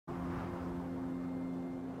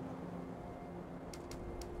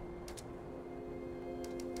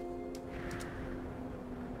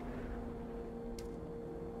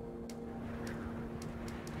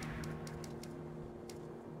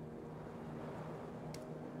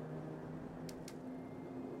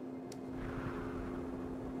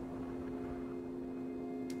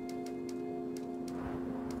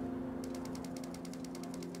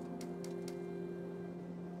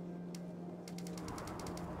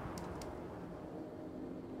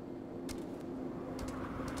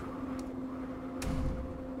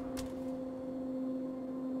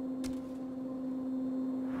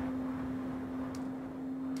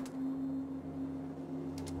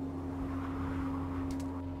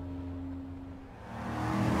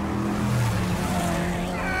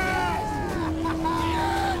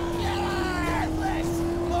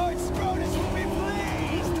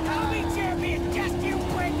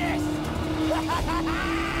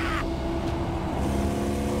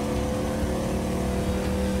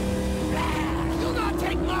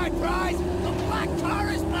prize! The black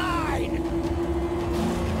car is mine!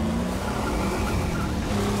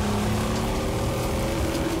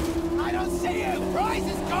 I don't see you! Prize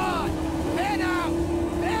is gone! There now!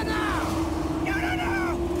 There now! No, no,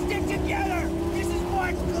 no! Stick together! This is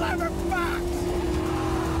one clever fox!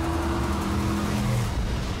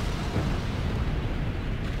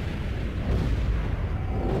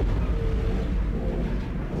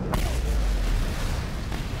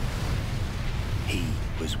 He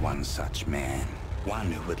was one such man.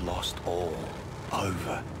 One who had lost all,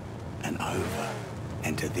 over and over.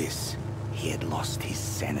 And to this, he had lost his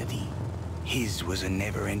sanity. His was a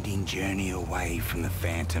never-ending journey away from the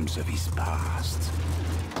phantoms of his past.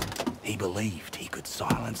 He believed he could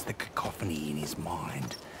silence the cacophony in his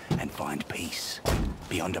mind and find peace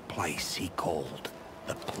beyond a place he called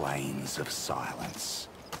the Plains of Silence.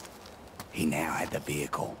 He now had the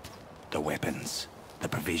vehicle, the weapons, the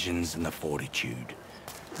provisions and the fortitude.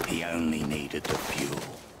 He only needed the fuel.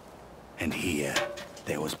 And here,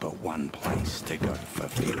 there was but one place to go for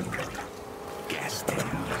fuel. Gastown.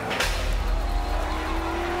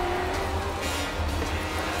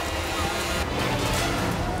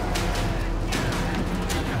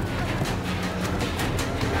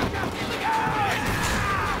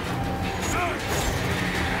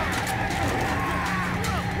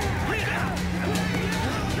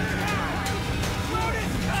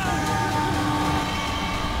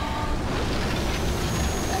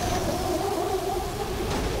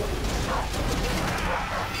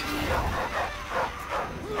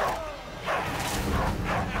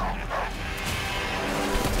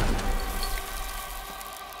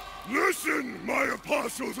 Listen, my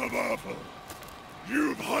apostles of Apple!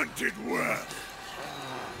 You've hunted well.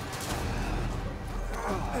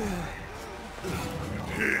 And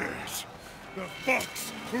here's the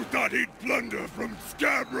fox who thought he'd plunder from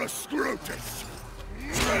Scabra Scrotus. We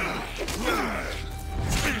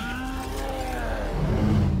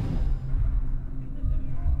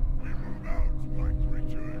move out, my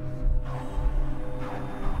creatures.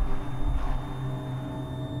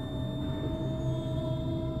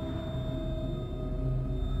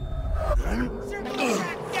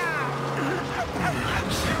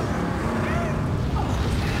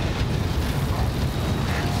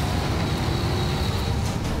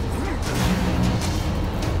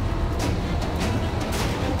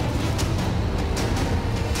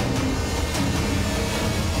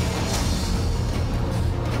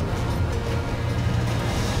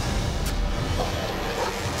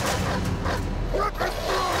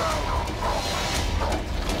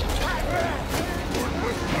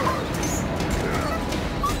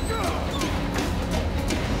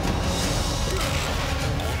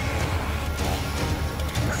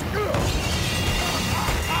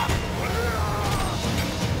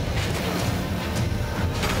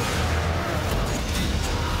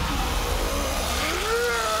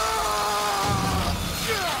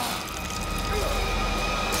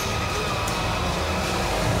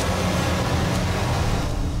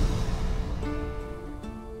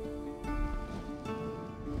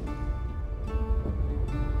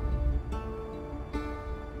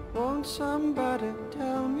 Won't somebody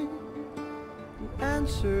tell me an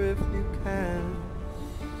answer if you can?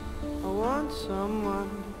 I want someone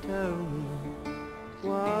to tell me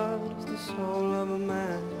what is the soul of a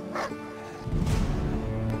man?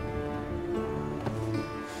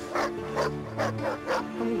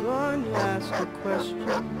 I'm going to ask a question.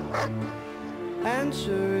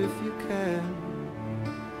 Answer if you can.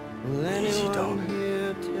 Will anyone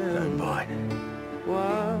here tell me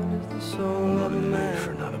what is the soul of a man?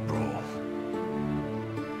 For another brawl.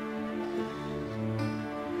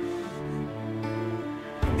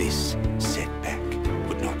 This setback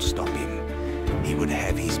would not stop him. He would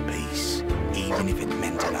have his peace, even if it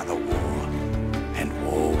meant another war. And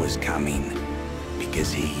war was coming,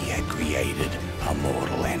 because he had created a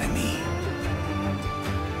mortal enemy.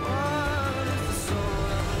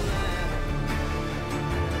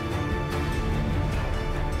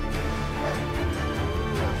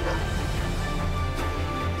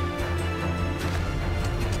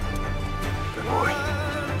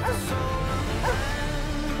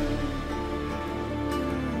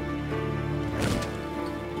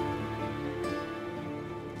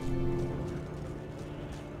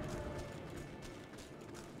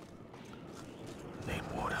 Need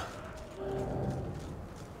water.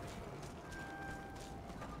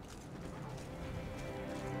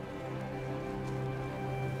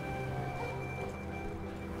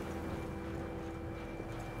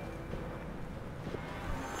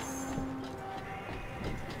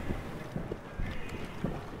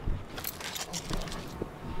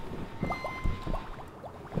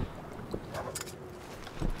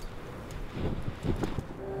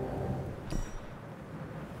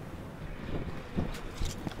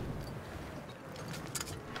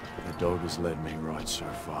 Dog has led me right so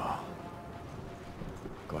far.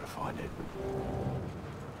 Gotta find it.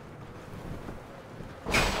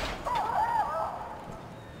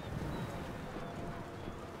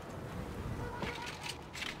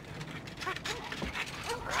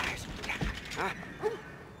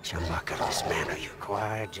 Chumbucket, dismantle you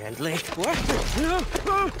quiet, gently. What? No!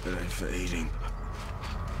 It ain't for eating.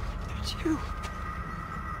 It's you.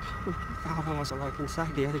 Valve was alive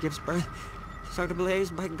inside the other gives birth. So to blaze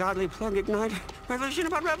by godly plug ignite. Revolution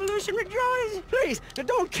about revolution, rejoice! Please,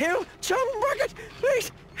 don't kill Chumbucket! Please!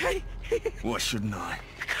 Hey! Why shouldn't I?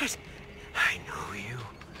 Because I know you.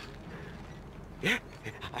 Yeah,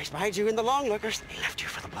 I spied you in the long lookers. They left you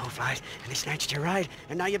for the blowflies, and they snatched your ride,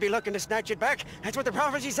 and now you'll be looking to snatch it back. That's what the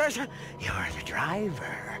prophecy says. You're the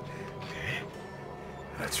driver.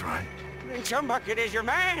 That's right. And Chumbucket is your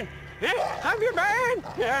man. Yeah, I'm your man.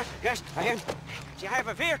 Yeah, yes, I am. See, I have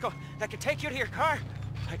a vehicle that can take you to your car.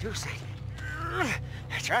 I do say.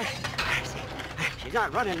 That's right. See, she's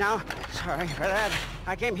not running now. Sorry for that.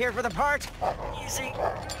 I came here for the parts. You see,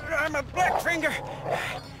 I'm a blackfinger.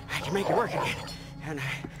 I can make it work again. And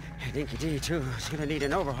I think you do, too. It's gonna need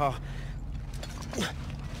an overhaul.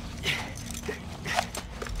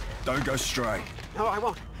 Don't go stray. No, I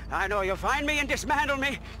won't. I know you'll find me and dismantle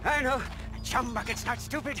me. I know. Chumbucket's not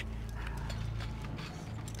stupid.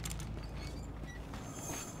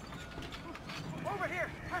 Over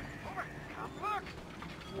here. Over. Come look.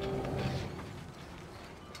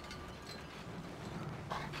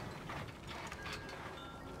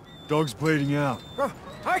 Dog's bleeding out. Oh,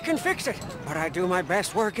 I can fix it, but I do my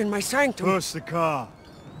best work in my sanctum. Push the car.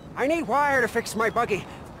 I need wire to fix my buggy,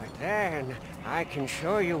 but then I can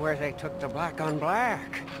show you where they took the black on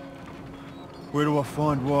black. Where do I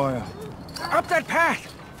find wire? Up that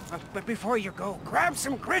path! But before you go, grab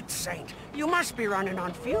some grits, Saint. You must be running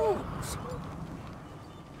on fumes.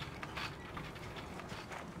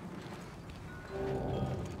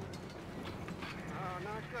 Oh,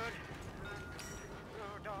 not good. No,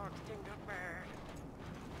 dogs dinged up bad.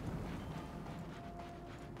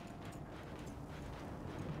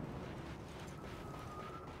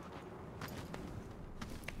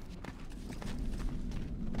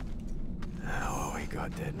 What we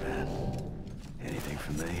got, dead man? Anything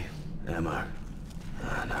for me? Ammo?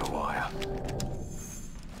 No wire.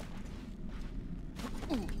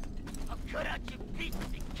 I'll cut out your pieces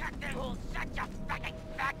and cut that whole such a fucking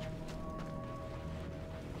back.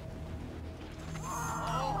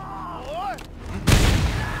 Oh,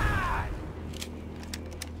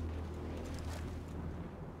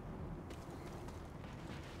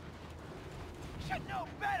 should know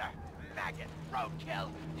better. Maggot, roadkill,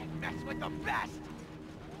 and mess with the best.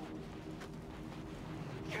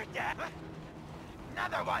 You're dead.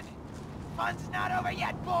 Another one. Fun's not over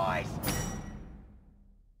yet, boys.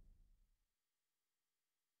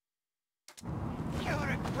 You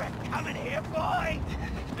regret coming here, boy.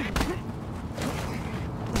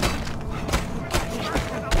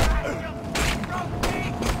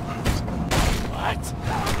 What?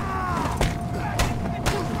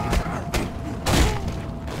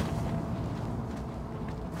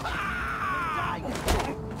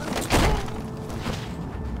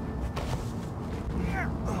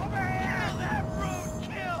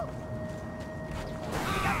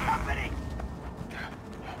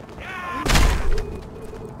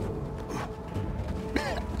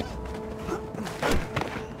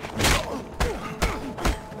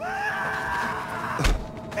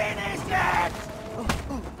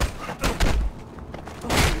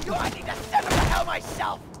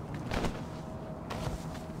 Myself.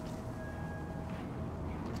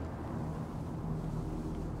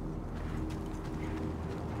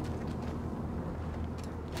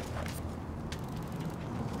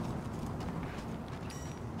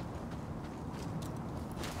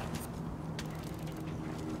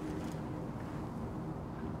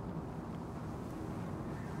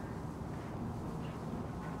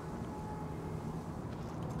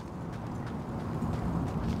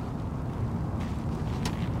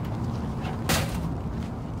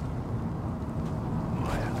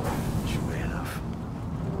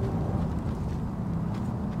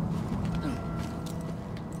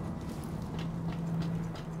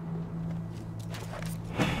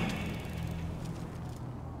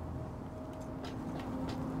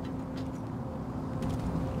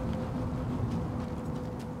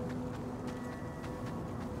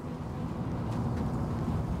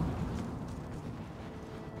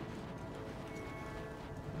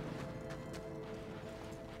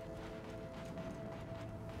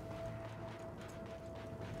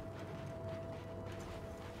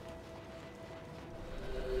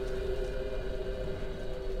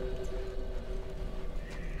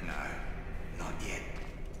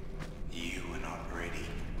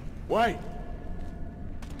 Wait!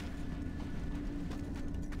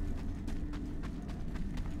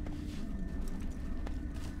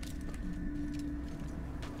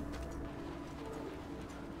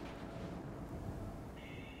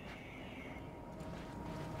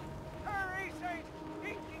 Hurry, Saint!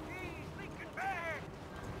 EVGA's leaking bad!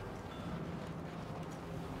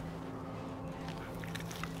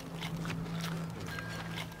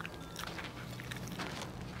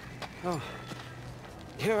 Oh.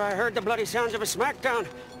 Here I heard the bloody sounds of a smackdown.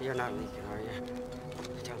 You're not leaking, are you?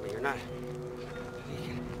 Tell me you're not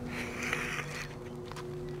leaking.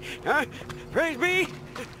 Huh? Praise be!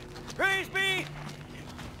 Praise be!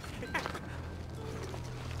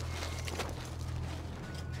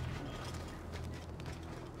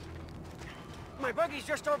 My buggy's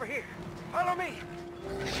just over here. Follow me.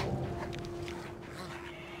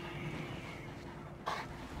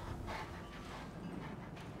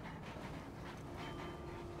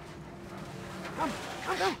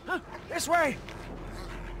 Come. This way.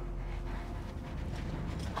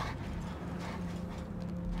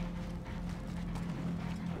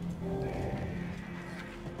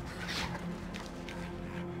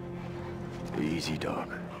 Easy,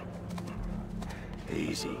 dog.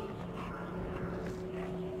 Easy.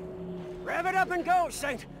 Rev it up and go,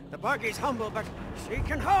 Saint. The buggy's humble, but she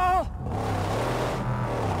can haul.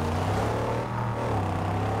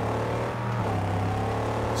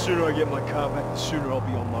 The sooner I get my car back, the sooner I'll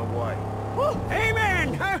be on my way. Woo!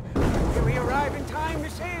 Amen! Huh? Can we arrive in time to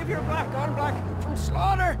save your black on black from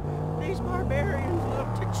slaughter? These barbarians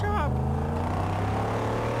love to chop.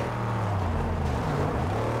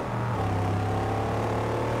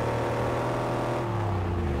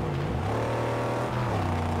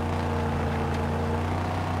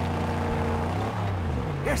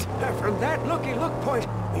 Yes, from that looky-look point,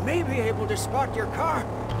 we may be able to spot your car.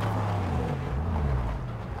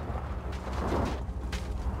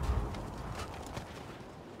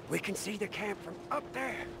 We can see the camp from up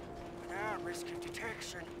there, without risk of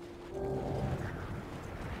detection.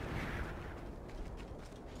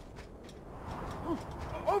 Oh,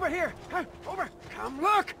 over here! Huh? Over! Come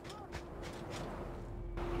look!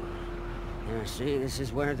 Yeah, see, this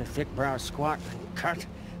is where the thick-browed squat and cut.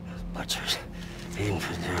 Those butchers,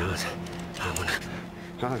 infidels.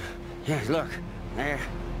 Oh, yeah, look, there.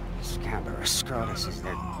 Scrotus is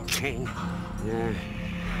their king. Yeah.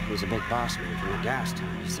 He's a big boss man from the gas town,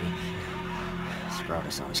 you see.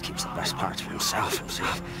 Scrotus always keeps the best parts for himself.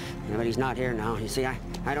 Yeah, but he's not here now. You see, I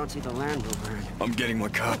don't see the Land Rover. I'm getting my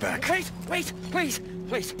car back. Wait, please.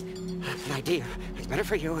 An idea. It's better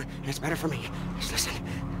for you, and it's better for me. Just listen.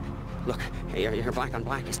 Look, your black on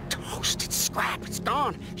black is toast. It's scrap. It's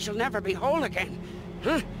gone. She'll never be whole again.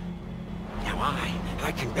 Huh? Now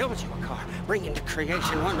I can build you a car, bring into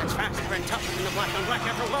creation one that's faster and tougher than the black on black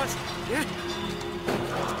ever was. Yeah?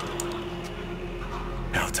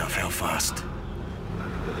 How tough, how fast?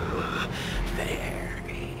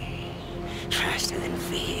 Very. Faster than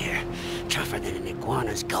fear. Tougher than an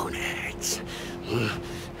iguana's gonads.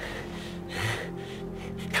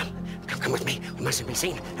 Come with me. We mustn't be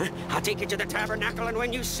seen. Huh? I'll take you to the tabernacle, and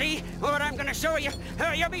when you see what I'm gonna show you,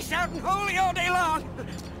 you'll be shouting holy all day long.